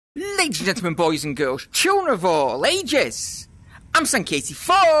Ladies and gentlemen, boys and girls, children of all ages, I'm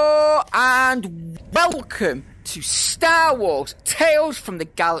Sank84, and welcome to Star Wars Tales from the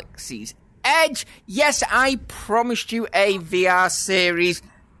Galaxy's Edge. Yes, I promised you a VR series,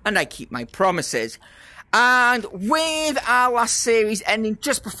 and I keep my promises. And with our last series ending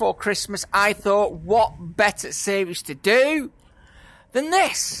just before Christmas, I thought, what better series to do than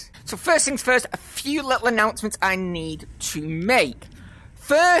this? So first things first, a few little announcements I need to make.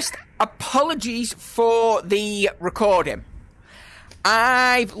 First, apologies for the recording.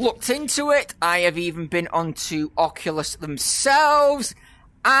 I've looked into it. I have even been onto Oculus themselves.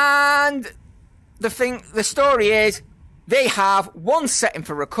 And the story is, they have one setting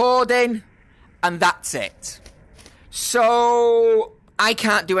for recording, and that's it. So, I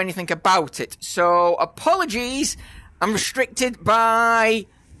can't do anything about it. So, apologies. I'm restricted by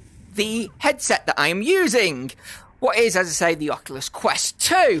the headset that I am using. What is, as I say, the Oculus Quest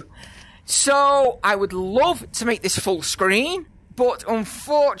 2. So, I would love to make this full screen, but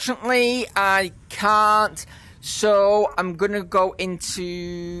unfortunately, I can't. So, I'm going to go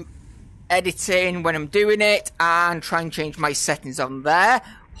into editing when I'm doing it and try and change my settings on there.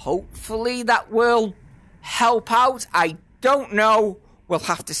 Hopefully, that will help out. I don't know. We'll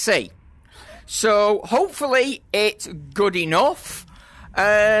have to see. So, hopefully, it's good enough.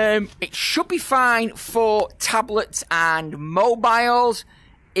 It should be fine for tablets and mobiles.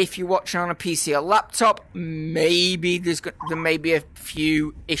 If you're watching on a PC or laptop, maybe there may be a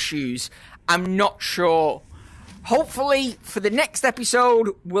few issues. I'm not sure. Hopefully, for the next episode,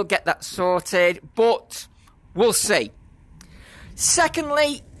 we'll get that sorted, but we'll see.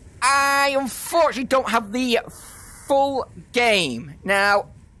 Secondly, I unfortunately don't have the full game. Now,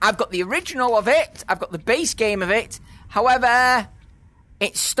 I've got the original of it. I've got the base game of it. However,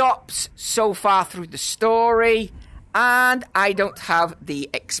 it stops so far through the story, and I don't have the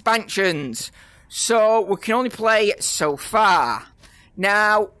expansions. So, we can only play so far.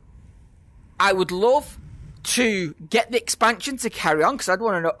 Now, I would love to get the expansion to carry on, because I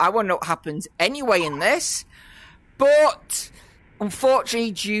want to know what happens anyway in this. But,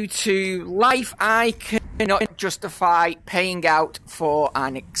 unfortunately, due to life, I cannot justify paying out for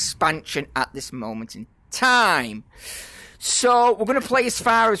an expansion at this moment in time. So, we're going to play as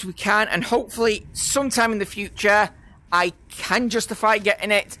far as we can, and hopefully, sometime in the future, I can justify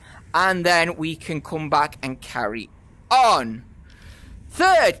getting it, and then we can come back and carry on.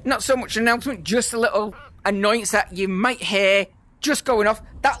 Third, not so much an announcement, just a little annoyance that you might hear just going off.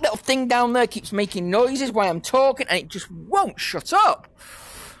 That little thing down there keeps making noises while I'm talking, and it just won't shut up.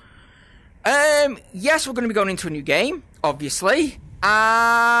 Yes, we're going to be going into a new game, obviously.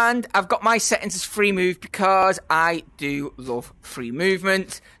 And I've got my settings as free move because I do love free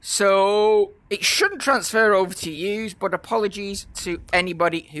movement. So it shouldn't transfer over to use, but apologies to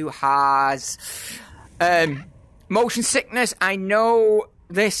anybody who has motion sickness. I know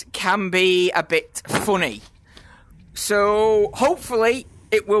this can be a bit funny. So hopefully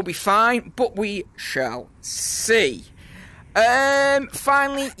it will be fine, but we shall see.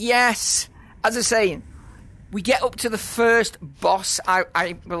 Finally, yes, as I was saying, we get up to the first boss,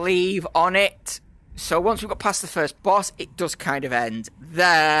 I believe, on it. So once we've got past the first boss, it does kind of end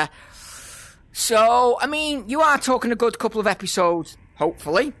there. So, I mean, you are talking a good couple of episodes,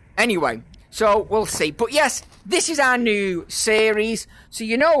 hopefully. Anyway, so we'll see. But yes, this is our new series. So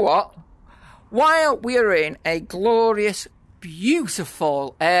you know what? While we're in a glorious,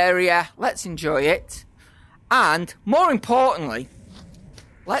 beautiful area, let's enjoy it. And, more importantly,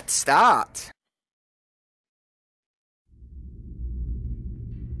 let's start.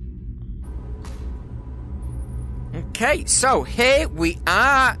 Okay, so here we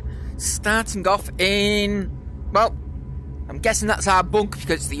are, starting off in, well, I'm guessing that's our bunker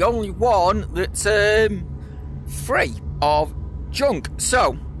because it's the only one that's free of junk.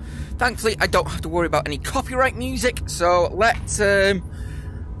 So, thankfully I don't have to worry about any copyright music, so let's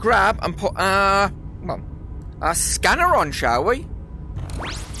grab and put our scanner on, shall we?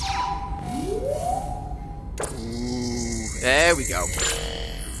 Ooh, there we go.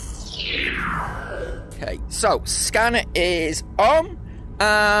 Okay, so scanner is on,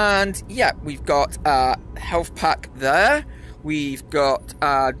 and yeah, we've got our health pack there. We've got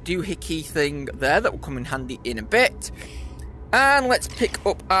our doohickey thing there that will come in handy in a bit. And let's pick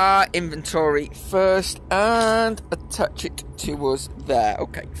up our inventory first and attach it to us there.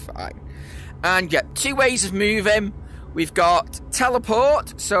 Okay, fine. And yeah, two ways of moving. We've got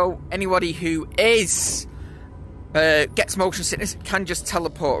teleport, so anybody who is gets motion sickness can just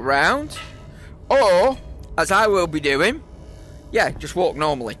teleport around. Or, as I will be doing, yeah, just walk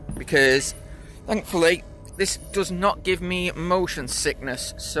normally, because thankfully this does not give me motion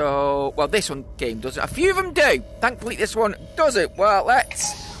sickness. So, well, this one game doesn't. A few of them do. Thankfully, this one doesn't. Well,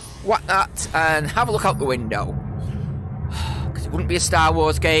 let's whack that and have a look out the window. Because it wouldn't be a Star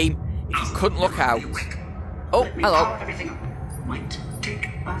Wars game if you couldn't look out. Oh, hello. Might take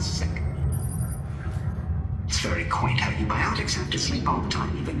a second. It's very quaint how you biotics have to sleep all the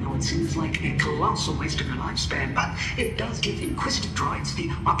time, even though it seems like a colossal waste of your lifespan. But it does give inquisitive droids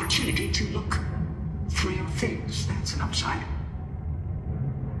the opportunity to look through your things. That's an upside.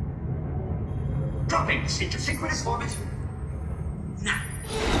 Dropping into synchronous orbit. Now,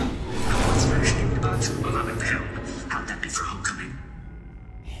 what's mentioning about your beloved helm? How'd that be for homecoming?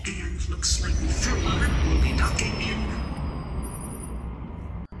 And looks like the thermometer will be docking in.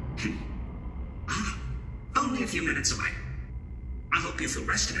 Only a few minutes away. I hope you feel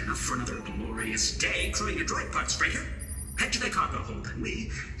rested enough for another glorious day crewing a droid parts breaker. Head to the cargo hold and we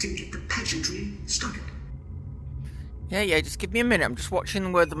can get the pageantry started. Yeah, just give me a minute. I'm just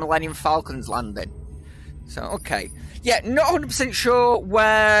watching where the Millennium Falcon's landing. So, okay. Yeah, not 100% sure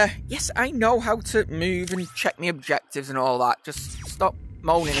where... Yes, I know how to move and check my objectives and all that. Just stop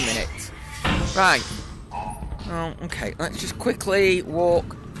moaning a minute. Right. Oh, okay, let's just quickly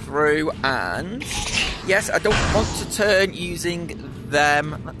walk through and... Yes, I don't want to turn using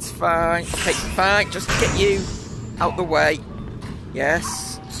them. That's fine. Okay, fine. Just get you out the way.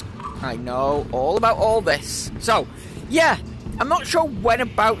 Yes. I know all about all this. So, yeah. I'm not sure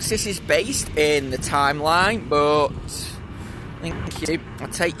whenabouts this is based in the timeline, but... Thank you. I'll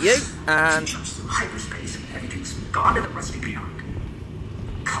take you and... Jumps through hyperspace and everything's gone to the rusty beyond.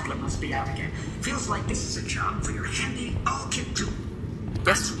 Coupler must be out again. Feels like this is a job for your handy all-kit too.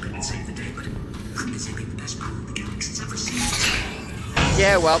 Yes. I couldn't save the day, but couldn't this be the best pilot the galaxy's ever seen?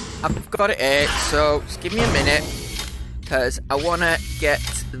 Yeah, well, I've got it here, so just give me a minute, because I want to get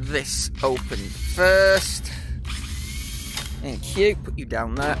this open first. Thank you. Put you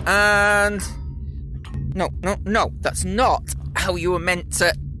down there, and... No, that's not how you were meant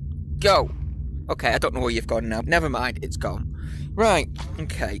to go. Okay, I don't know where you've gone now. Never mind, it's gone. Right,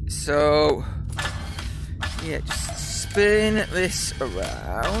 okay, so... Yeah, just spin this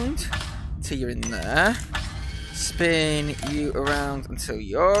around until you're in there. Spin you around until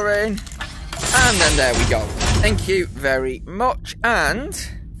you're in. And then there we go. Thank you very much. And...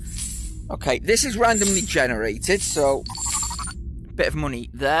 Okay, this is randomly generated, so... Bit of money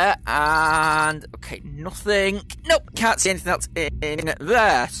there. And... Okay, nothing. Nope, can't see anything else in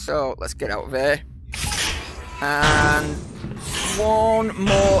there. So, let's get out of here. And... One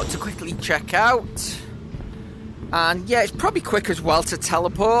more to quickly check out. And yeah, it's probably quick as well to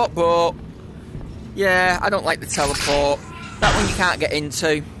teleport, but yeah, I don't like the teleport. That one you can't get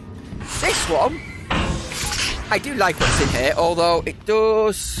into. This one, I do like what's in here, although it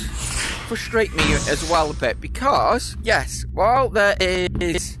does frustrate me as well a bit, because, yes, while there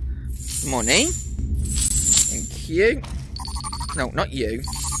is money, thank you. No, not you.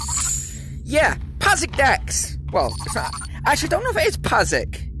 Yeah, Pazik Dex. Well, it's not, actually, I don't know if it is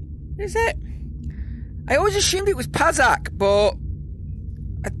Pazik. Is it? I always assumed it was Pazak, but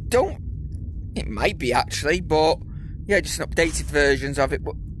I don't... It might be, actually, but... Yeah, just an updated versions of it,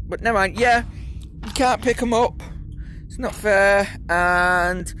 but never mind. Yeah, you can't pick them up. It's not fair,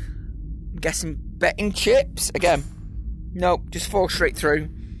 and... I'm guessing betting chips? Again, nope, just fall straight through.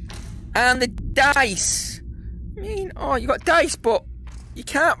 And the dice. I mean, oh, you got dice, but you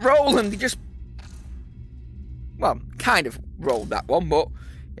can't roll them. They just... Well, kind of rolled that one, but...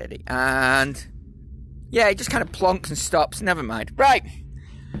 And... Yeah, it just kind of plonks and stops. Never mind. Right.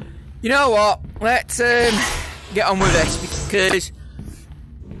 You know what? Let's get on with this, because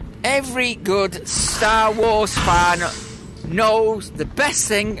every good Star Wars fan knows the best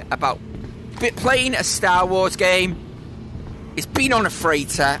thing about playing a Star Wars game is being on a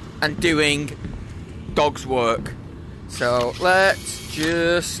freighter and doing dog's work. So let's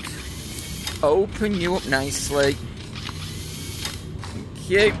just open you up nicely. Thank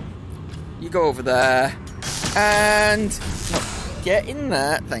you. You go over there, and get in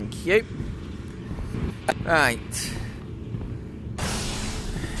there, thank you. Right.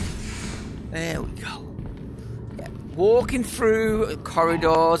 There we go. Yeah. Walking through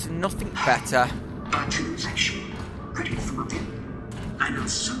corridors, nothing better. Transaction. Ready from up in. I know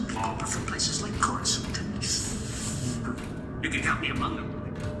some people prefer places like Coruscant. You can count me among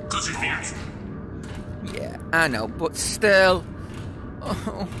them. Cause it's the action. Yeah, I know, but still...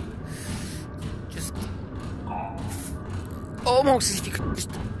 Oh... Almost as if you could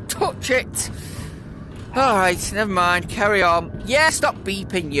just touch it. Alright, never mind. Carry on. Yeah, stop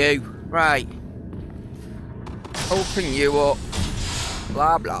beeping you. Right. Open you up.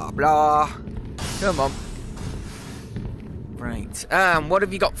 Blah, blah, blah. Come on. Right, what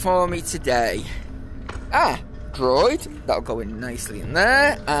have you got for me today? Droid. That'll go in nicely in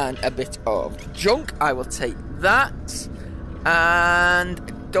there. And a bit of junk. I will take that.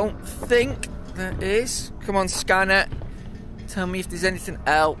 And don't think there is. Come on, scanner. Tell me if there's anything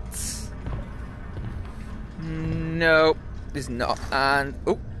else. No, there's not. And,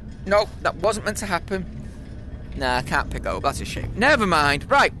 oh, no, that wasn't meant to happen. Nah, I can't pick up. That's a shame. Never mind.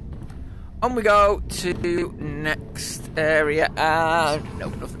 Right. On we go to next area. No,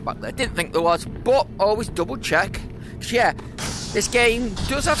 nothing back there. Didn't think there was, but always double check. 'Cause yeah, this game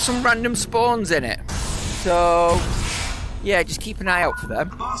does have some random spawns in it. So, yeah, just keep an eye out for them.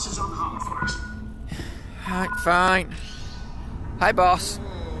 The boss is on home for us. Right, fine. Hi, boss.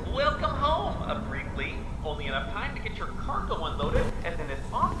 Welcome home, briefly. Only enough time to get your cargo unloaded, and then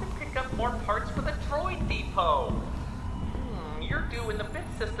it's off to pick up more parts for the droid depot. You're due in the bit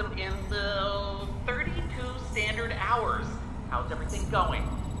system in the 32 standard hours. How's everything going?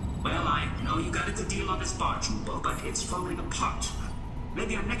 Well, I know you got a good deal on this barge, Ubo, but it's falling apart.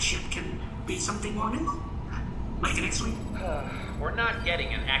 Maybe our next ship can be something more nimble? Like an X-Wing? We're not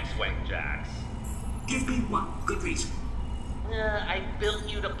getting an X-Wing, Jax. Give me one good reason. I built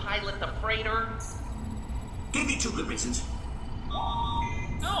you to pilot the freighter. Give me two good reasons.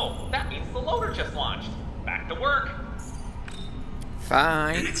 No, that means the loader just launched. Back to work. The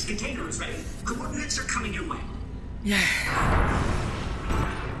Fine. next container is ready. Coordinates are coming your way. Yeah.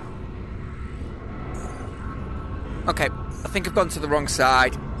 Okay, I think I've gone to the wrong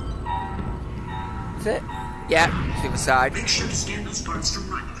side. Is it? Yeah, to the other side. Make sure to scan those parts from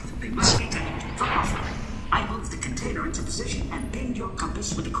right. They must be tagged for offering. I moved the container into position and pinged your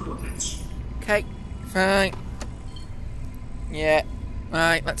compass with the coordinates. Okay, fine. Yeah.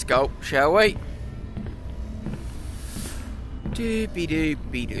 Right, let's go, shall we?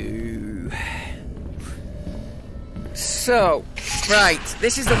 Doobie-doobie-doo. So, right,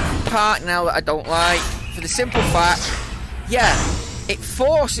 this is the part now that I don't like. For the simple fact, yeah, it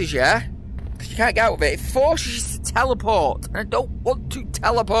forces you, because you can't get out of it, it forces you to teleport. And I don't want to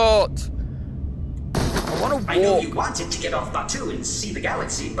teleport. I want to walk. I know you wanted to get off Batu and see the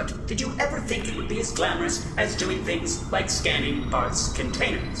galaxy, but did you ever think it would be as glamorous as doing things like scanning parts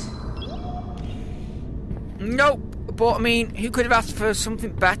containers? Nope. But, I mean, who could have asked for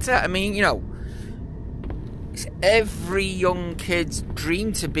something better? I mean, you know, it's every young kid's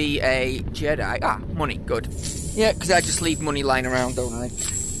dream to be a Jedi. Money, good. Yeah, because I just leave money lying around, don't I?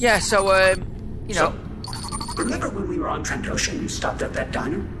 Yeah, so, you know. So, remember when we were on Trandoshan and stopped at that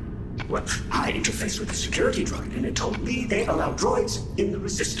diner? Well, I interfaced with the security droid, and it told me they allow droids in the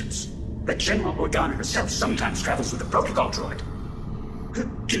Resistance. That General Organa herself sometimes travels with a protocol droid.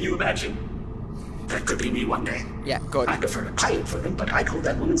 Can you imagine? That could be me one day. Yeah, good. I prefer to pilot for them, but I'd hold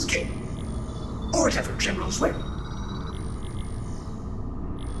that woman's cape. Or whatever generals wear.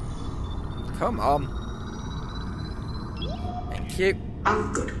 Come on. Thank you.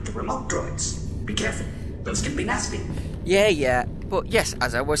 I'm good at the remote droids. Be careful. Those can be nasty. Yeah. But yes,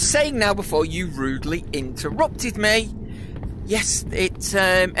 as I was saying now before you rudely interrupted me. Yes, it's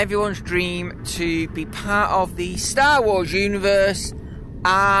everyone's dream to be part of the Star Wars universe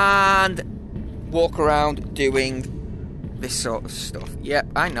and walk around doing this sort of stuff. Yep,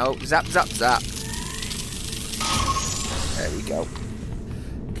 I know. Zap, zap, zap. There we go.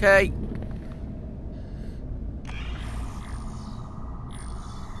 Okay.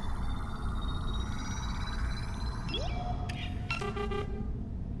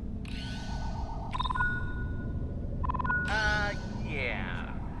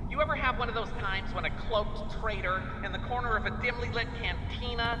 Yeah. You ever have one of those times when a cloaked traitor in the corner of a dimly lit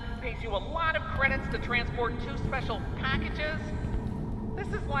cantina pays you a lot of credits to transport 2 special packages? This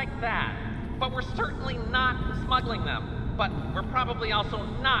is like that. But we're certainly not smuggling them. But we're probably also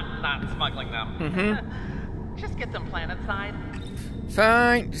not smuggling them. Mm-hmm. Just get them planetside.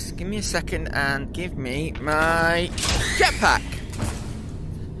 Fine. Just give me a second and give me my jetpack.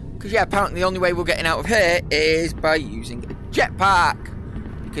 Because, yeah, apparently the only way we're getting out of here is by using a jetpack.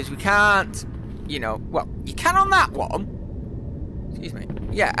 Because we can't, you know, well, you can on that one. Excuse me.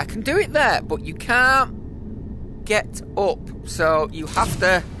 Yeah, I can do it there, but you can't get up. So you have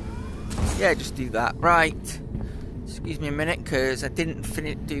to, yeah, just do that. Right. Excuse me a minute, because I didn't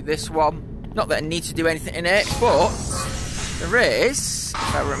do this one. Not that I need to do anything in it, but there is,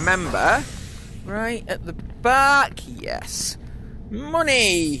 if I remember, right at the back, yes.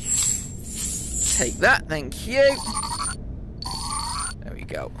 Money! Take that, thank you. There we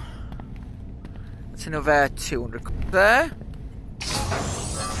go. That's another 200 there.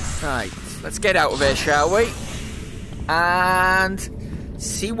 Right, let's get out of here, shall we? And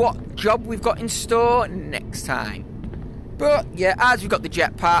see what job we've got in store next time. But, yeah, as we've got the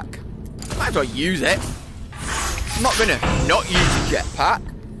jetpack, might as well use it. I'm not going to not use the jetpack.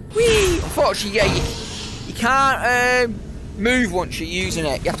 Whee! Unfortunately, yeah, you can't move once you're using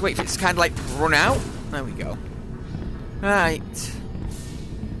it. You have to wait for it to kind of like run out. There we go. Right.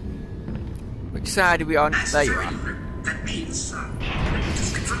 Which side are we on? There you are. That means,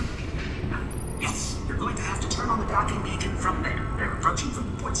 just confirm. Yes, you're going to have to turn on the docking beacon from there. They're approaching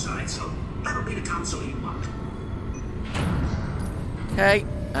from the port side, so that'll be the console you want. Okay,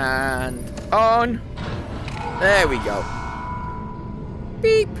 and on. There we go.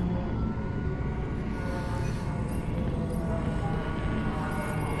 Beep.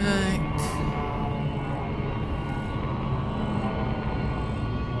 Right.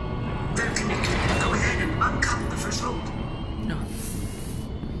 They're connected. Go ahead and uncouple the first hold. No.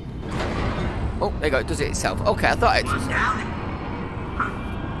 Oh, there you go. It does it itself. Okay, I thought it One was... down.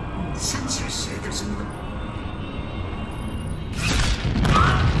 The sensors say there's another.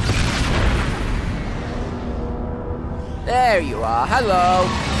 There you are. Hello.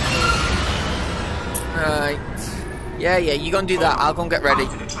 Right. Yeah, you go and do that. I'll go and get ready.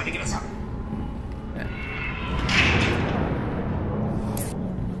 They're trying to get us out. Yeah.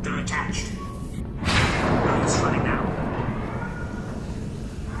 They're attached. It's running now.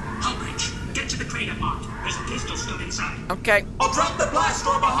 Humbridge, get to the crate at Mont. There's a pistol stowed inside. Okay. I'll drop the blast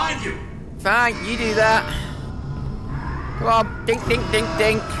door behind you. Fine, you do that. Come on. Dink, dink, dink,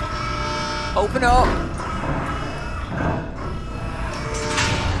 dink. Open up.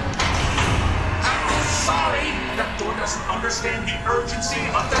 Sorry, that door doesn't understand the urgency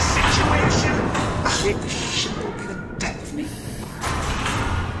of the situation. She will be the death of me.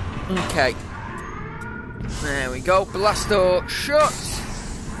 Okay. There we go. Blast door shut.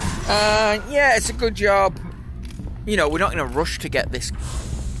 Yeah, it's a good job. You know, we're not in a rush to get this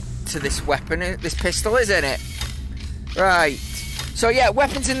to this weapon, this pistol, isn't it? Right. So yeah,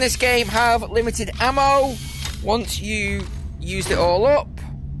 weapons in this game have limited ammo. Once you used it all up,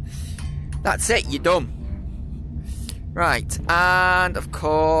 that's it, you're done. Right, and of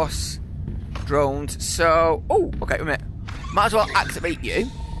course, drones. So, oh, okay, wait a minute. Might as well activate you.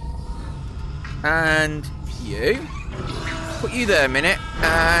 And you. Put you there a minute.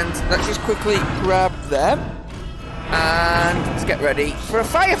 And let's just quickly grab them. And let's get ready for a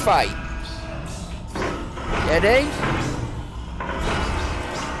firefight. Ready?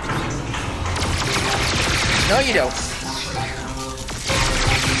 No, you don't.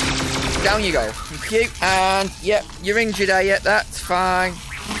 Down you go. Thank you. And, yep, you're injured, are you? That's fine.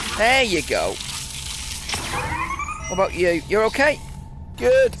 There you go. What about you? You're okay?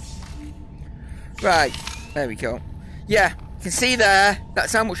 Good. Right. There we go. Yeah, you can see there,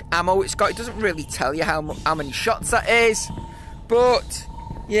 that's how much ammo it's got. It doesn't really tell you how many shots that is. But,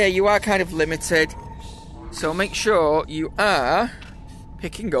 yeah, you are kind of limited. So make sure you are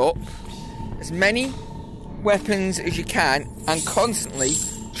picking up as many weapons as you can and constantly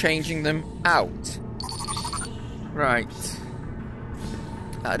changing them out. Right.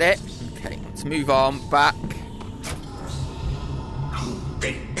 That it? Okay, let's move on back.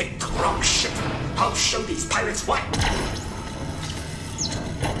 They picked the wrong ship. I'll show these pirates what.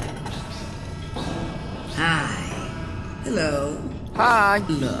 Hi. Hello. Hi.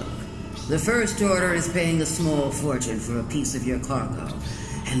 Look, the First Order is paying a small fortune for a piece of your cargo.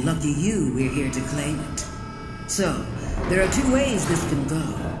 And lucky you, we're here to claim it. So, there are two ways this can go.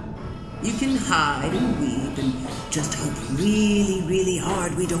 You can hide and weep and just hope really, really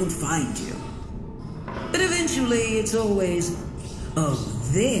hard we don't find you. But eventually, it's always, oh,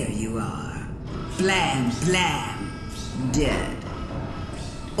 there you are. Blam, blam. Dead.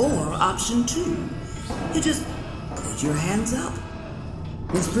 Or option two, you just put your hands up.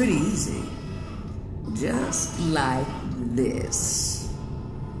 It's pretty easy. Just like this.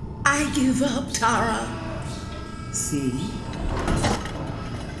 I give up, Tara. See?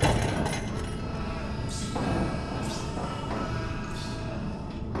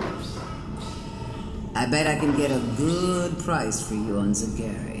 I bet I can get a good price for you on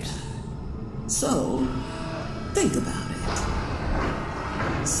Zagaria. So, think about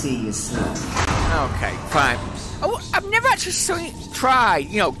it. See you soon. Okay, fine. I've never actually tried,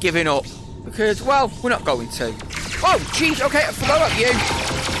 you know, giving up. Because, well, we're not going to. Oh, jeez, okay, I forgot about you.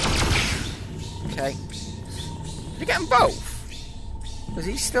 Okay. Did you get them both? Because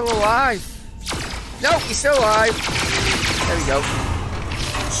he's still alive. No, he's still alive. There we go.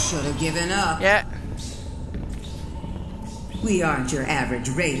 Should have given up. Yeah. We aren't your average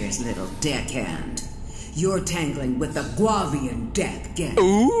raiders, little deckhand. You're tangling with the Guavian death gang.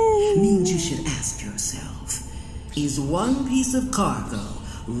 Ooh. Means you should ask yourself, is one piece of cargo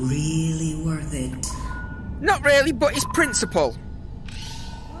really worth it? Not really, but it's principle.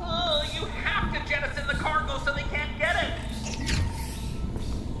 Oh, you have to jettison the cargo so they can't get it.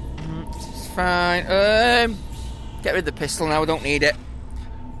 It's fine. Get rid of the pistol now, I don't need it.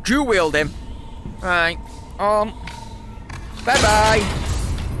 Dual wield him. Right. Bye-bye.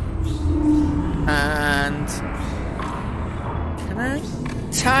 And... Can I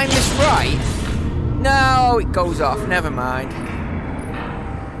time this right? No, it goes off. Never mind.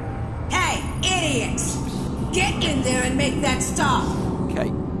 Hey, idiots! Get in there and make that stop! Okay.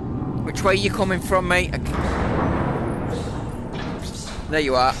 Which way are you coming from, mate? Okay. There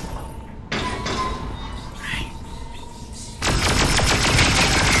you are.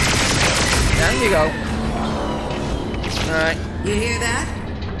 Down you go. Alright. You hear that?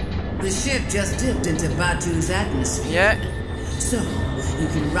 The ship just dipped into Batu's atmosphere. Yeah. So, you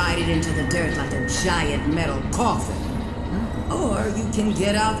can ride it into the dirt like a giant metal coffin. Or you can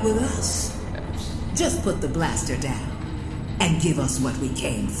get out with us. Just put the blaster down and give us what we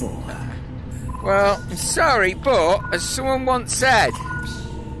came for. Well, I'm sorry, but as someone once said... You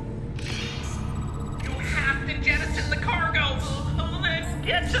have to jettison the cargo. Then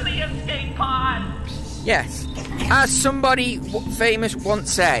get to the escape pod. Yes. As somebody famous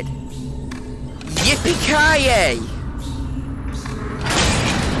once said... Yippee-ki-yay!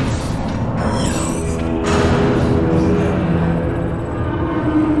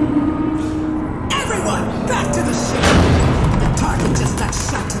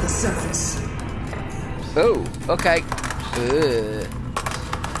 Oh, okay.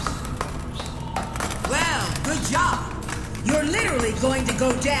 Well, good job. You're literally going to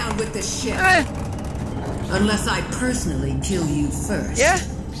go down with the ship. Unless I personally kill you first. Yeah?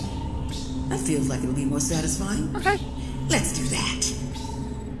 That feels like it'll be more satisfying. Okay. Let's do that.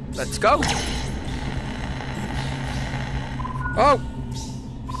 Let's go. Oh.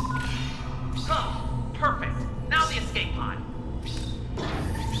 Oh, perfect. Now the escape pod.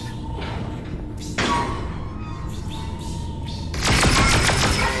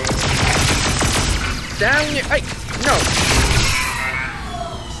 Down you... Hey, no.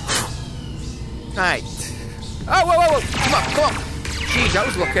 Right. Oh, whoa, whoa, whoa. Come on, come on. Jeez, that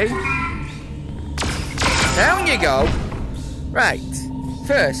was lucky. Down you go. Right.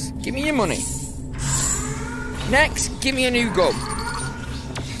 First, give me your money. Next, give me a new gun.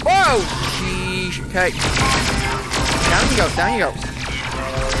 Whoa! Jeez, okay. Down you go, down you go.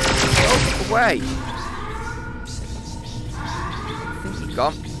 Go away. I think he's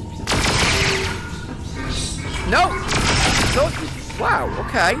gone. No! Wow,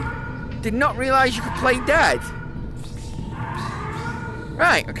 okay. Did not realise you could play dead.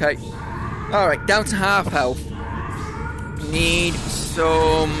 Right, okay. Alright, down to half health. Need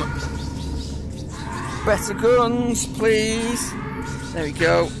some better guns, please. There we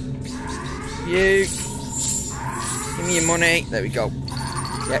go. You. Give me your money. There we go.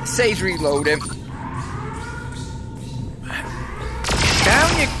 Yeah, saves reloading.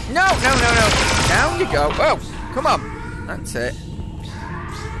 Down you... No, no, no, no. Down you go. Oh, come on. That's it.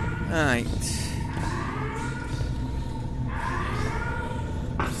 Right.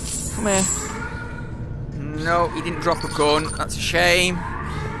 Come here. No, he didn't drop a gun. That's a shame.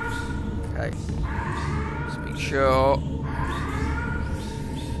 Okay. Just make sure.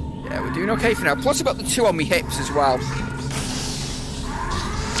 Yeah, we're doing okay for now. Plus, I've got the 2 on my hips as well.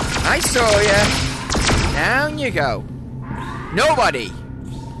 I saw ya. Down you go. Nobody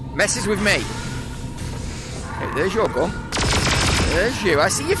messes with me. Okay, there's your gun. There's you. I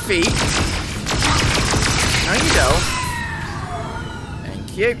see your feet. No, you don't.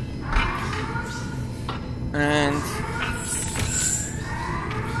 Thank you. And...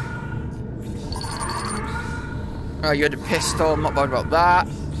 oh, you had a pistol. I'm not bothered about that.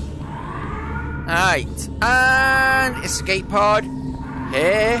 Alright. And escape pod.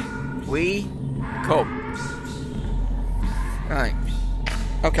 Here we come. Right.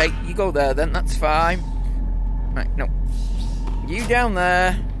 Okay, you go there then. That's fine. Right, no. You down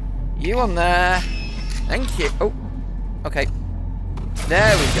there. You on there. Thank you. Oh. Okay.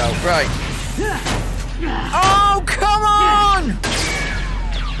 There we go. Right. Oh, come on!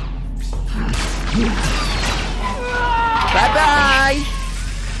 Bye-bye!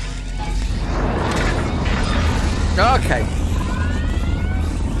 Okay.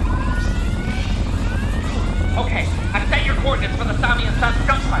 Okay, I've set your coordinates for the Sami and Sons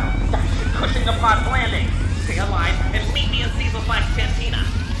gunpile. That should cushion the pod's landing. Stay alive and meet me in Cecil Black's cantina.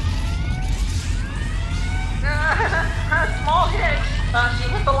 Small hitch. She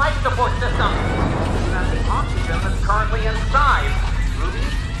hit the life support system. The oxygen that's currently inside. Ruby,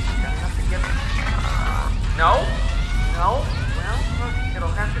 gonna have to get... No? No? Well,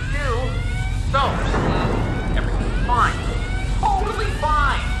 it'll have to do. So, fine. Totally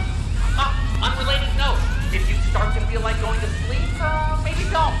fine. Unrelated note. If you start to feel like going to sleep, maybe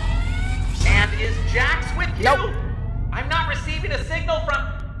don't. And is Jax with you? Nope. I'm not receiving a signal from...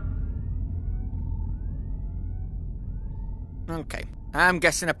 Okay. I'm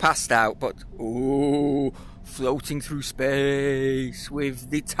guessing I passed out, but... Ooh, floating through space with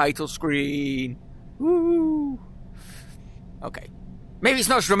the title screen. Ooh. Okay. Maybe it's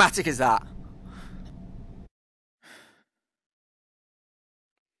not as dramatic as that.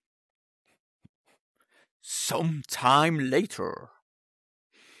 Sometime later.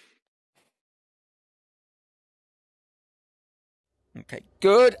 Okay,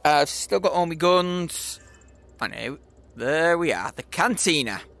 good. I've still got all my guns. I know. There we are. The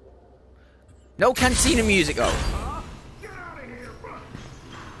cantina. No cantina music, though. Get out of here!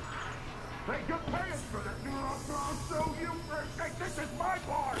 Hey, you're paying for that. I'll show you for a sec. This is my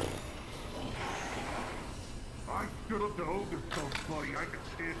bar. I stood up to hold this coach, buddy. I can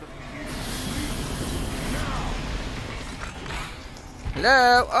stand up to you.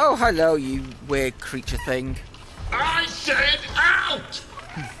 Hello? Oh, hello, you weird creature thing. I said out!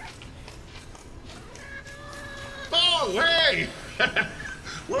 Oh, hey!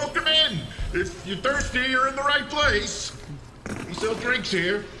 Welcome in. If you're thirsty, you're in the right place. We sell drinks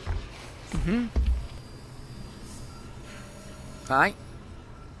here. Mm-hmm. Hi.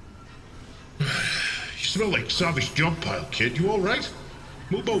 You smell like Savi's jump pile, kid. You all right?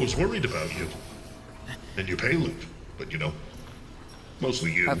 Mubo was worried about you. And your payload. But, you know,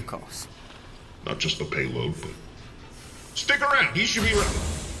 mostly you. Of course. Not just the payload, but... Stick around. He should be around.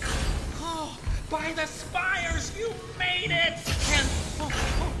 Oh, by the spires, you made it! And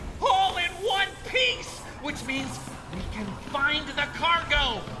all in one piece! Which means we can find the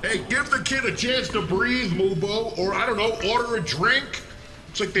cargo! Hey, give the kid a chance to breathe, Mubo. Or, I don't know, order a drink.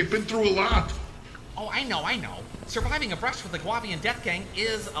 Looks like they've been through a lot. Oh, I know. Surviving a brush with the Guavian Death Gang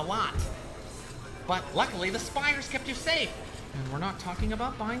is a lot. But luckily, the spires kept you safe. And we're not talking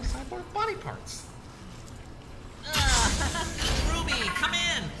about buying cyborg body parts. Ruby, come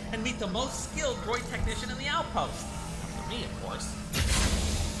in and meet the most skilled droid technician in the outpost. For me, of course.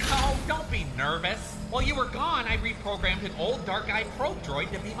 Oh, don't be nervous. While you were gone, I reprogrammed an old Dark Eye probe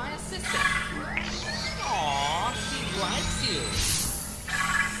droid to be my assistant. Aw, she likes you.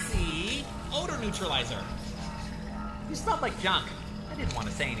 See? Odor neutralizer. You smelled like junk. I didn't want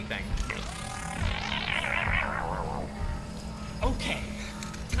to say anything. Okay,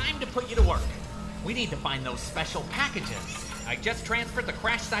 time to put you to work. We need to find those special packages. I just transferred the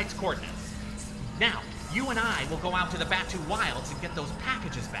crash site's coordinates. Now, you and I will go out to the Batu Wilds and get those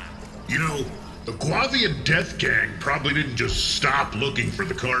packages back. You know, the Guavian Death Gang probably didn't just stop looking for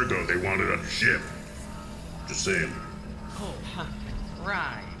the cargo they wanted on the ship. Just saying. Oh,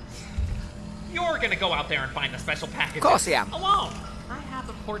 right. You're gonna go out there and find the special packages. Of course I am. Alone. I have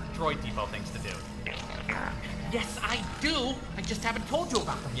important droid depot things to do. Yes, I do. I just haven't told you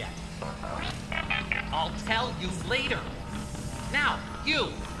about them yet. I'll tell you later. Now, you,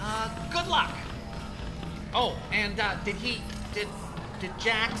 good luck. Oh, and, did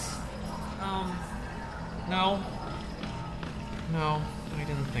Jax, no. No, I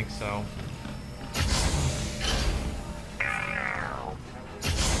didn't think so.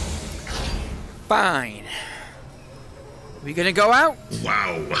 Fine. We gonna go out?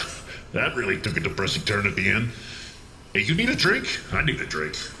 Wow, that really took a depressing turn at the end. Hey, you need a drink? I need a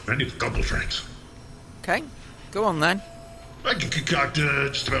drink. I need a couple drinks. Okay, go on then. I can concoct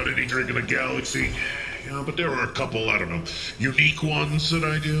just about any drink in the galaxy. You know, but there are a couple, I don't know, unique ones that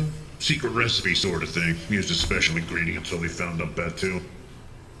I do. Secret recipe sort of thing. Used a special ingredient so we found up that too.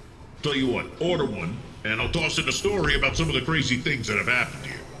 Tell you what, order one, and I'll toss in a story about some of the crazy things that have happened to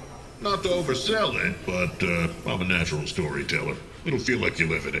you. Not to oversell it, but I'm a natural storyteller. It'll feel like you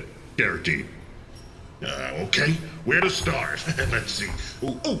live in it. Guaranteed. Okay, where to start? Let's see.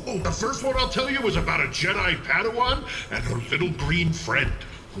 The first one I'll tell you is about a Jedi Padawan and her little green friend,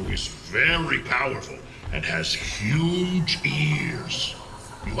 who is very powerful and has huge ears.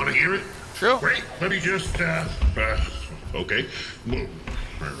 You want to hear it? Sure. Great, let me just, okay. Well,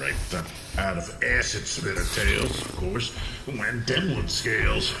 all right, out of acid spitter tails, of course, and Demlin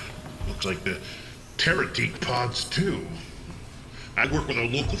scales. Looks like the Terratique pods, too. I work with a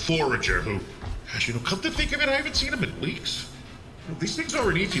local forager who, you know, come to think of it, I haven't seen him in weeks. You know, these things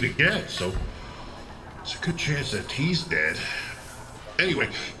aren't easy to get, so it's a good chance that he's dead. Anyway,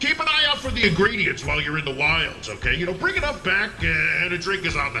 keep an eye out for the ingredients while you're in the wilds, okay? You know, bring enough back, and a drink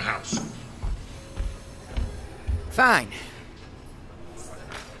is on the house. Fine.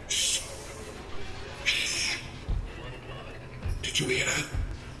 Shh. Shh. Did you hear that?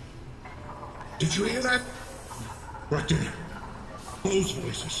 Did you hear that? Right there. Those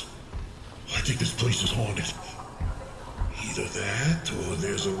voices. I think this place is haunted. Either that, or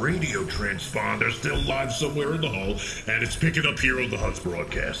there's a radio transponder still live somewhere in the hull, and it's picking up here on the hut's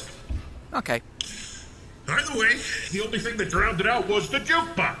broadcast. Okay. Either way, the only thing that drowned it out was the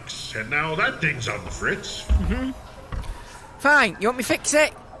jukebox, and now that thing's on the fritz. Mm-hmm. Fine, you want me to fix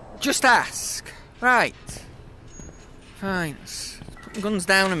it? Just ask. Right. Fine. Let's put the guns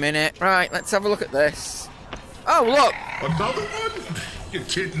down a minute. Right, let's have a look at this. Oh, look! Another one? You're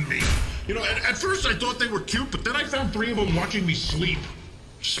kidding me. You know, at first I thought they were cute, but then I found 3 of them watching me sleep.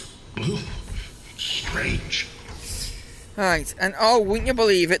 Strange. Right, and oh, wouldn't you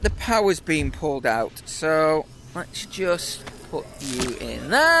believe it, the power's being pulled out. So, let's just put you in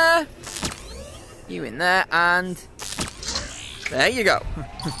there. You in there, and there you go.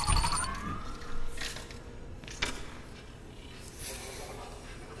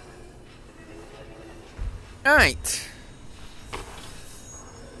 Right.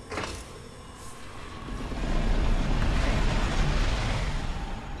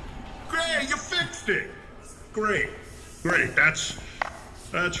 Great, you fixed it. Great. Great, that's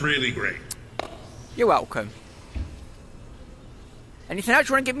really great. You're welcome. Anything else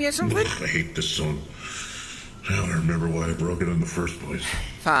you want to give me or something? I hate this song. Now I remember why I broke it in the first place.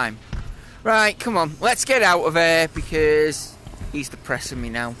 Fine. Right, come on. Let's get out of here because he's depressing me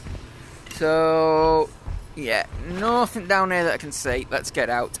now. So, yeah, nothing down here that I can see. Let's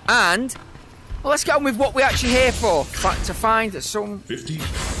get out. And, well, let's get on with what we're actually here for. To find some... 50?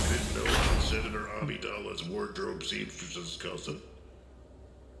 Didn't know Senator Amidala's wardrobe seamstress's cousin.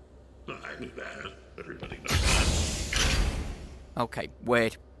 I knew that. Everybody knows that. Okay,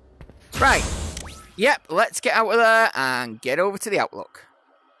 weird. Right. Yep, let's get out of there and get over to the Outlook.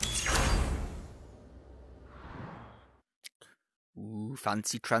 Ooh,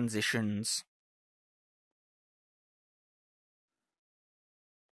 fancy transitions.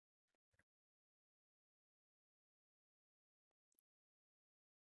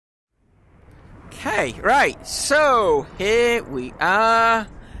 Okay, right, so here we are,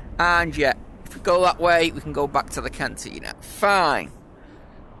 and yeah, if we go that way, we can go back to the cantina. Fine.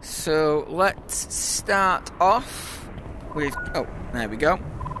 So let's start off with, oh, there we go.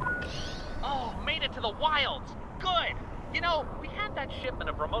 Oh, made it to the wilds. Good. You know, we had that shipment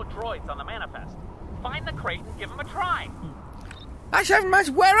of remote droids on the manifest. Find the crate and give them a try. Actually, I haven't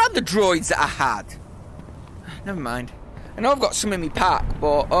managed, where are the droids that I had? Never mind. I know I've got some in my pack,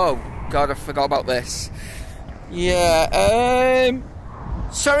 but, oh, God, I forgot about this. Yeah,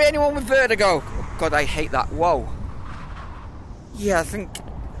 sorry, anyone with vertigo. Oh, God, I hate that. Whoa. Yeah, I think...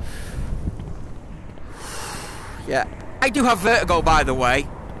 Yeah. I do have vertigo, by the way.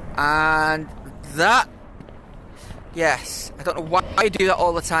 And that... Yes. I don't know why I do that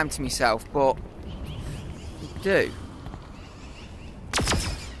all the time to myself, but... I do.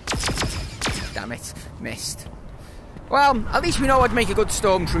 Damn it. Missed. Well, at least we know I'd make a good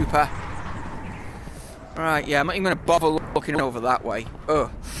stormtrooper. Right, yeah, I'm not even going to bother looking over that way. Oh,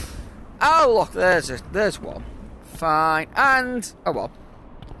 look, there's one. Fine, and oh well,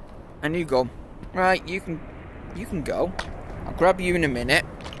 a new gun. Right, you can go. I'll grab you in a minute.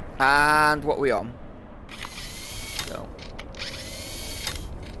 And what are we on? So,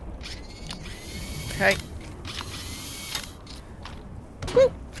 okay. Woo!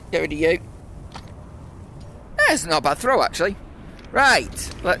 Get rid of you. That's not a bad throw, actually.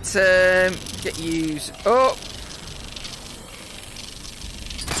 Right, let's get yous up.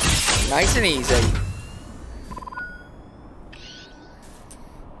 Nice and easy.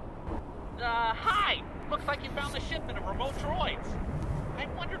 Hi! Looks like you found the shipment of remote droids. I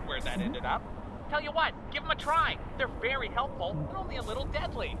wondered where that ended up. Tell you what, give them a try. They're very helpful, but only a little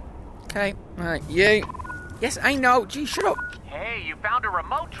deadly. Okay, right, you. Yes, I know. Gee, shut up. Hey, you found a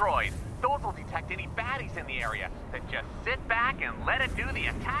remote droid. Those will detect any baddies in the area. Then just sit back and let it do the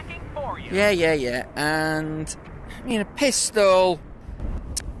attacking for you. Yeah. And, I mean, a pistol.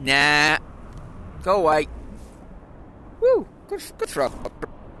 Nah. Go away. Woo, good throw.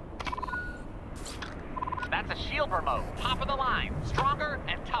 That's a shield remote. Top of the line. Stronger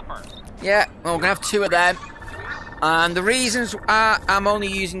and tougher. Yeah, well, we're going to have 2 of them. And the reasons I'm only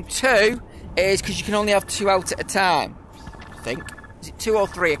using 2 is because you can only have 2 out at a time, I think. Is it 2 or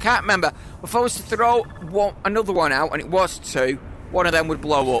 3? I can't remember. If I was to throw another one out, and it was 2, one of them would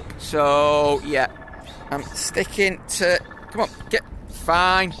blow up. So, yeah. I'm sticking to... Come on, get...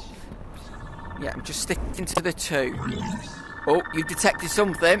 Fine. Yeah, I'm just sticking to the 2. Oh, you've detected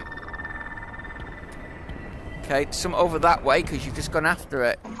something. Okay, some over that way, because you've just gone after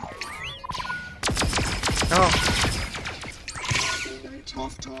it. Oh. Just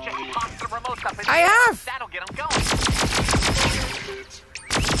toss the remote up in I have! That'll get them going.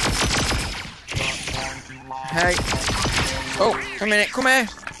 Hey. Oh, a minute, come here.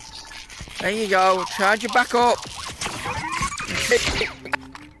 There you go. Charge it back up.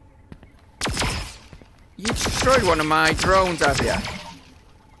 You destroyed one of my drones, have you?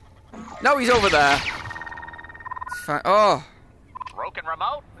 No, he's over there. It's fine. Oh. Broken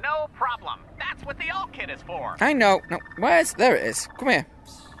remote? No problem. That's what the alt kit is for. I know. No, where's... There it is. Come here.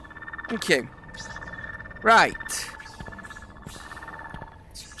 Thank you. Right.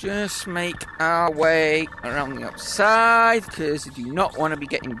 Let's just make our way around the outside, because I do not want to be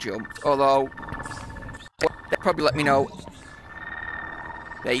getting jumped. Although, they'll probably let me know.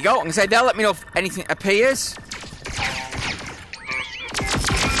 There you go. I'm going to say they'll let me know if anything appears.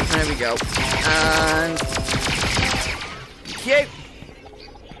 There we go. And... Cute.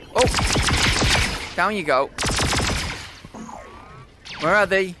 Oh. Down you go. Where are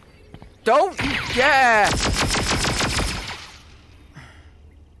they? Don't you dare!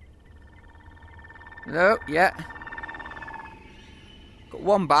 No, yeah. Got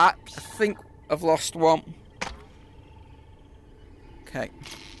one back. I think I've lost one. Okay.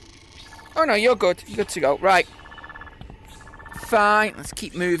 Oh no, you're good. You're good to go. Right. Fine. Let's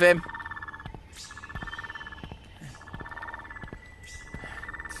keep moving.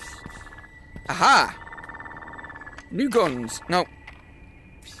 Aha! New guns. No.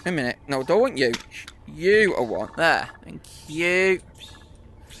 A minute. No, don't want you. You I want. There. Thank you.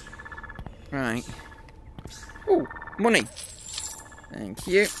 Right. Ooh, money. Thank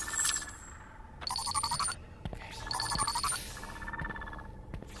you.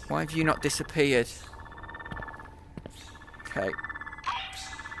 Why have you not disappeared? Okay.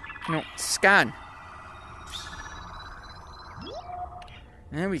 No, scan.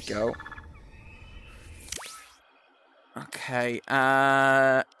 There we go. Okay,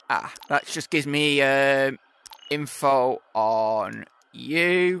 that just gives me info on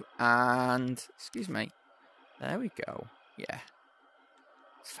you and, excuse me, there we go, yeah,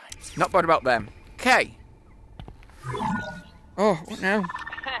 it's fine, not bad about them. Okay. Oh, what now?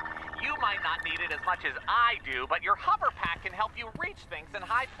 You might not need it as much as I do, but your hover pack can help you reach things in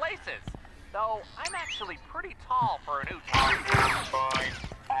high places. Though, I'm actually pretty tall for a new tank. Fine,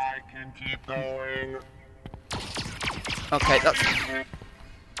 I can keep going. Okay, that's...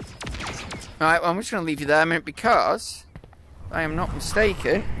 Alright, well, I'm just going to leave you there a minute because if I am not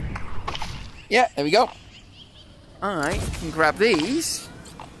mistaken. Yeah, there we go. Alright, can grab these.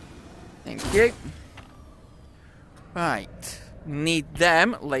 Thank you. Right. Need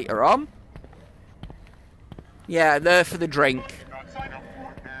them later on. Yeah, they're for the drink.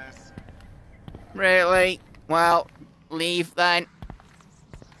 Really? Well, leave then.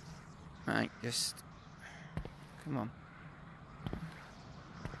 Right, just... Come on.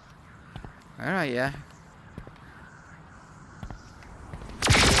 Where are you?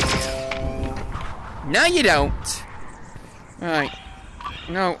 No, you don't. Right.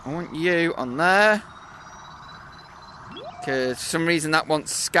 No, I want you on there. Because for some reason that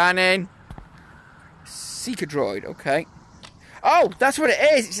wants scanning. Seeker droid, okay. Oh, that's what it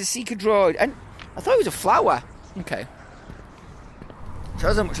is. It's a seeker droid. And I thought it was a flower. Okay.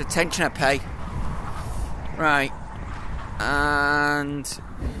 Shows how much attention I pay. Right. And...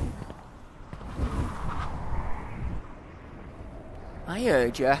 I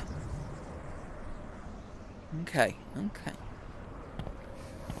heard ya. Okay, okay.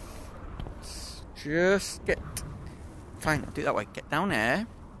 Let's just get... Fine, I'll do it that way. Get down there.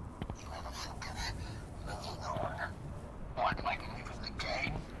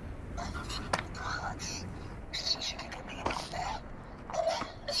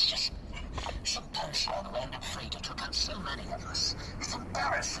 So many of us. It's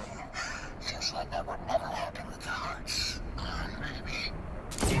embarrassing. Feels like that would never happen with the hearts. Maybe.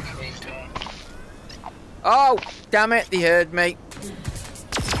 Oh, damn it, they heard me.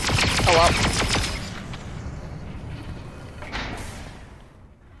 Oh well.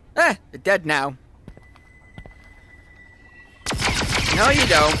 They're dead now. No, you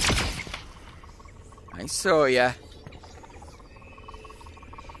don't. I saw ya.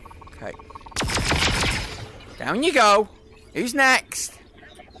 Okay. Down you go. Who's next?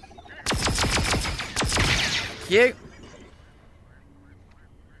 You.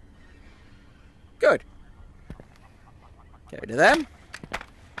 Good. Get rid of them.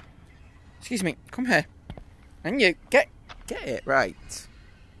 Excuse me. Come here. And you. Get it right.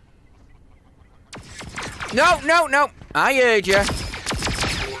 No, no, no. I heard you.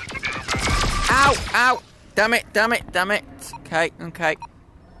 Ow, ow. Damn it, damn it, damn it. Okay, okay.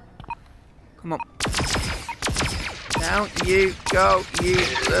 Come on. Down you go, you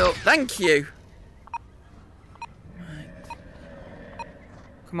little... Thank you. Right.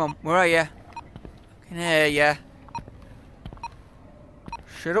 Come on, where are you? I can hear you.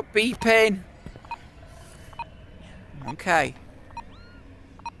 Shut up, beeping. Okay.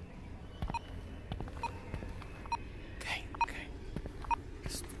 Okay.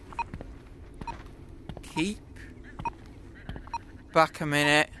 Just keep back a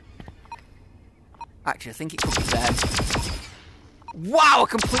minute. Actually, I think it could be them. Wow, I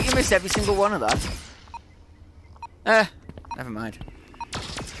completely missed every single one of them. Never mind.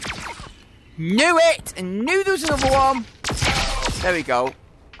 Knew it! And knew there was another one! There we go.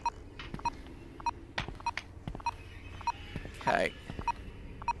 Okay.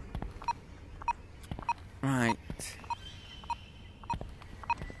 Right.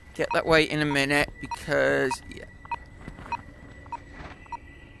 Get that way in a minute, because... yeah.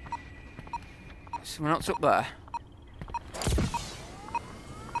 Someone else up there?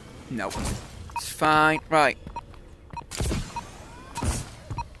 No. It's fine. Right.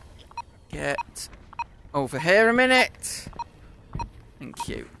 Get over here a minute. Thank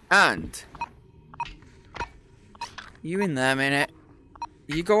you. And you in there a minute.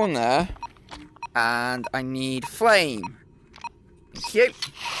 You go on there. And I need flame. Thank you.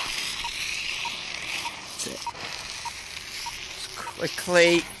 That's it. Just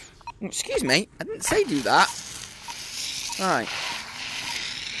quickly. Excuse me. I didn't say do that. Right.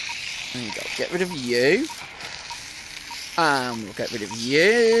 There you go. Get rid of you. And we'll get rid of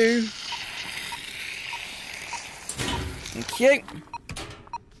you. Thank you.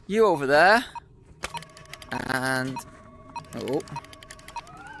 You over there. And... oh.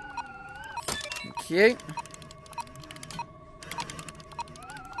 Thank you.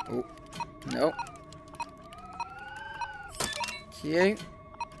 Oh. No. Thank you.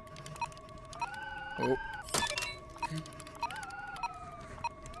 Oh. Okay.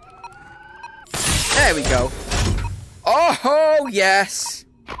 There we go. Oh, yes.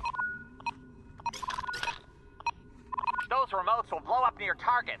 Those remotes will blow up near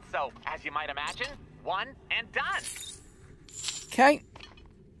targets, so, as you might imagine, one and done. Okay.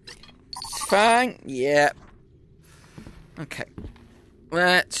 It's fine. Yeah. Okay.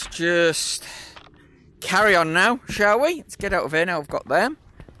 Let's just carry on now, shall we? Let's get out of here now. I've got them.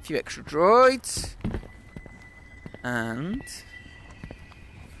 A few extra droids. And...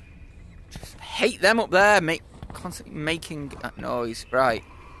 just hate them up there. Constantly making that noise. Right.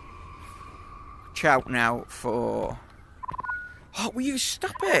 Watch out now for... oh, will you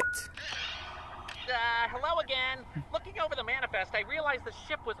stop it? Hello again. Looking over the manifest, I realized the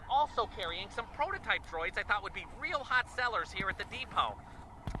ship was also carrying some prototype droids I thought would be real hot sellers here at the depot.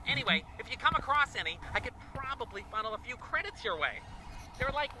 Anyway, if you come across any, I could probably funnel a few credits your way.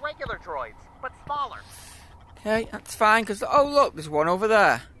 They're like regular droids, but smaller. Okay, that's fine, because... oh, look, there's one over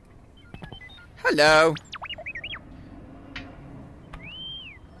there. Hello.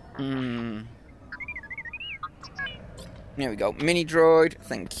 There we go. Mini droid.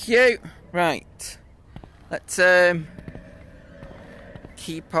 Thank you. Right. Let's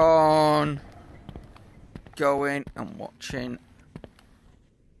keep on going and watching.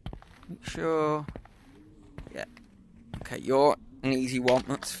 Make sure. Yeah. Okay, you're an easy one.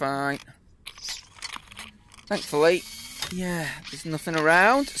 That's fine. Thankfully, yeah, there's nothing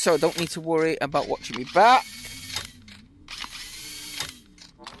around, so I don't need to worry about watching me back.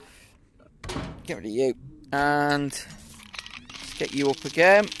 Get rid of you. And let's get you up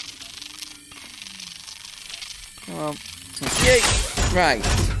again. Come on. Thank you. Right,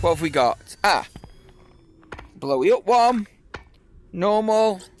 what have we got? Ah. Blowy up one.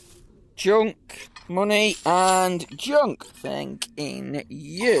 Normal. Junk. Money. And junk. Thanking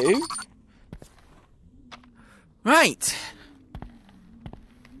you. Right.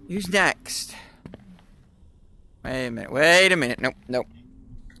 Who's next? Wait a minute. Nope.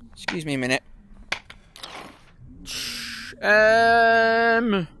 Excuse me a minute.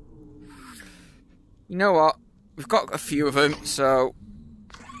 You know what? We've got a few of them, so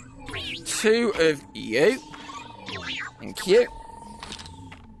 2 of you. Thank you.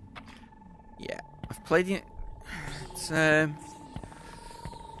 Yeah, I've played it. It's down,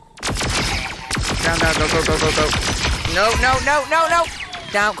 go. No.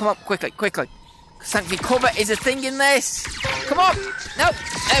 Down, come on, quickly. Sanctuary cover is a thing in this. Come on. No.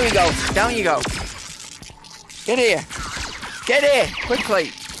 There we go. Down you go. Get here,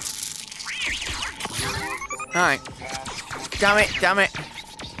 quickly. Alright. Damn it.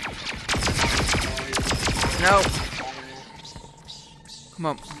 No. Come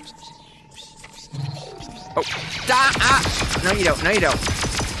on. Oh. No, you don't.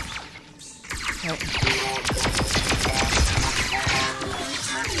 No.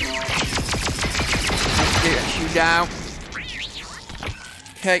 Shoot down.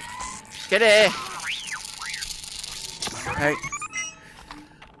 Okay. Get here. Okay.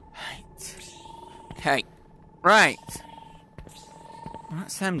 Right. Okay. Right.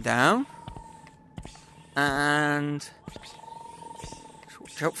 That's them down. And...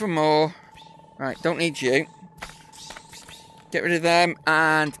 watch out for more. Right, don't need you. Get rid of them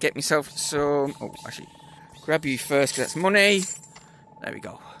and get myself some... oh, actually, grab you first because that's money. There we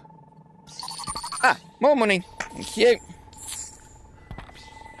go. Ah, more money. Thank you.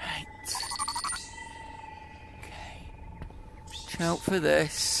 Right. Okay. Watch out for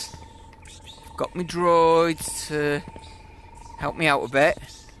this. I've got my droids to help me out a bit.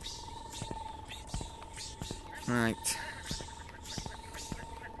 Right.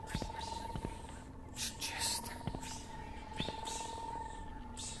 Just...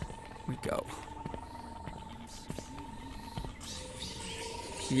 we go.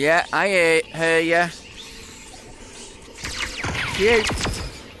 Yeah, I hear ya. Cute.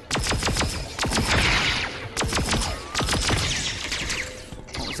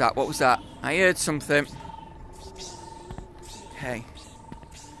 What was that? What was that? I heard something. Okay.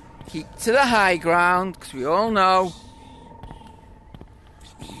 Keep to the high ground, because we all know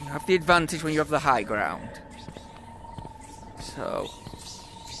you have the advantage when you have the high ground. So...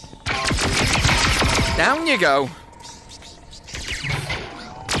 down you go.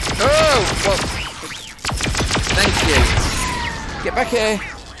 Oh! Well, thank you. Get back here.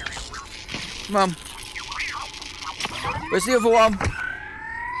 Come on. Where's the other one?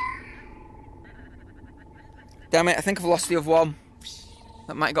 Damn it, I think I've lost the other one.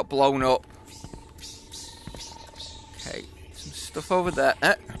 That might have got blown up. Okay, some stuff over there.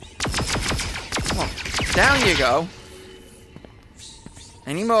 Come on, down you go.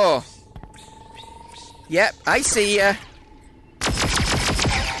 Any more? Yep, I see ya.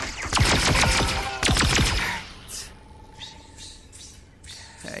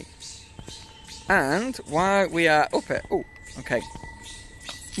 Okay. And while we are up it, oh, okay.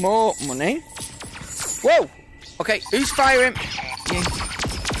 More money. Whoa! Okay, who's firing? Yeah.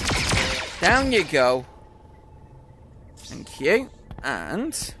 Down you go. Thank you.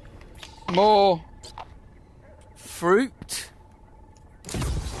 And more fruit.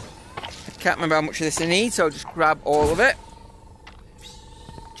 I can't remember how much of this I need, so I'll just grab all of it.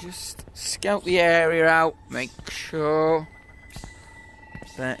 Just scout the area out, make sure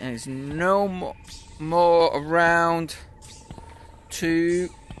there is no more around to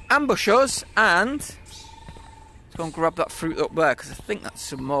ambush us, and let's go and grab that fruit up there, because I think that's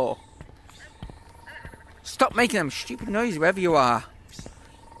some more. Stop making them stupid noises, wherever you are.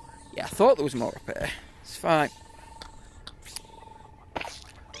 Yeah, I thought there was more up here. It's fine.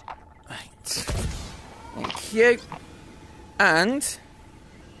 Right. Thank you. And,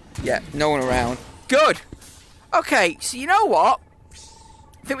 yeah, no one around. Good. Okay, so you know what?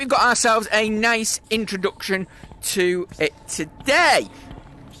 I think we've got ourselves a nice introduction to it today.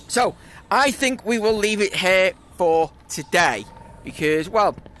 So, I think we will leave it here for today. Because,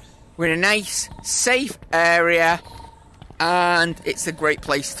 well, we're in a nice, safe area. And it's a great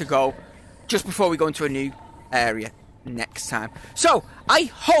place to go just before we go into a new area next time. So, I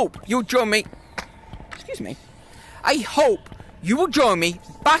hope you'll join me. Excuse me. I hope you will join me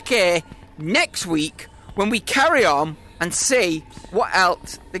back here next week when we carry on and see what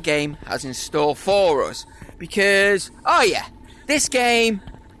else the game has in store for us. Because, oh yeah, this game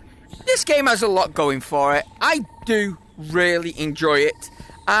has a lot going for it. I do really enjoy it.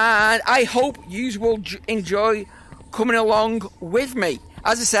 And I hope you will enjoy coming along with me.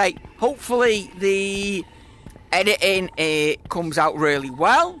 As I say, hopefully the editing comes out really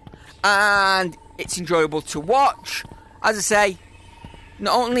well. And it's enjoyable to watch. As I say,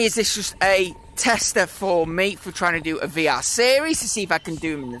 not only is this just a tester for me for trying to do a VR series to see if I can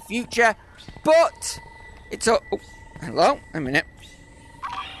do them in the future, but it's a... oh, hello, a minute.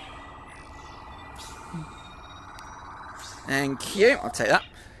 Thank you, I'll take that.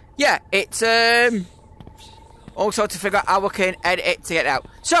 Yeah, it's also to figure out how I can edit it to get it out.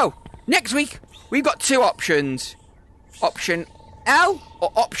 So, next week, we've got two options. Option L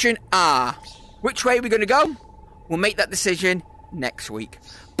or option R. Which way are we going to go? We'll make that decision next week.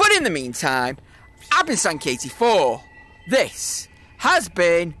 But in the meantime, I've been Sank84. This has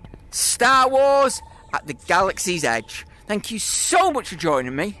been Star Wars at the Galaxy's Edge. Thank you so much for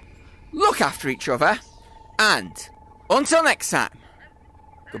joining me. Look after each other. And until next time,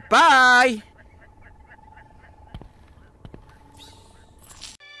 goodbye.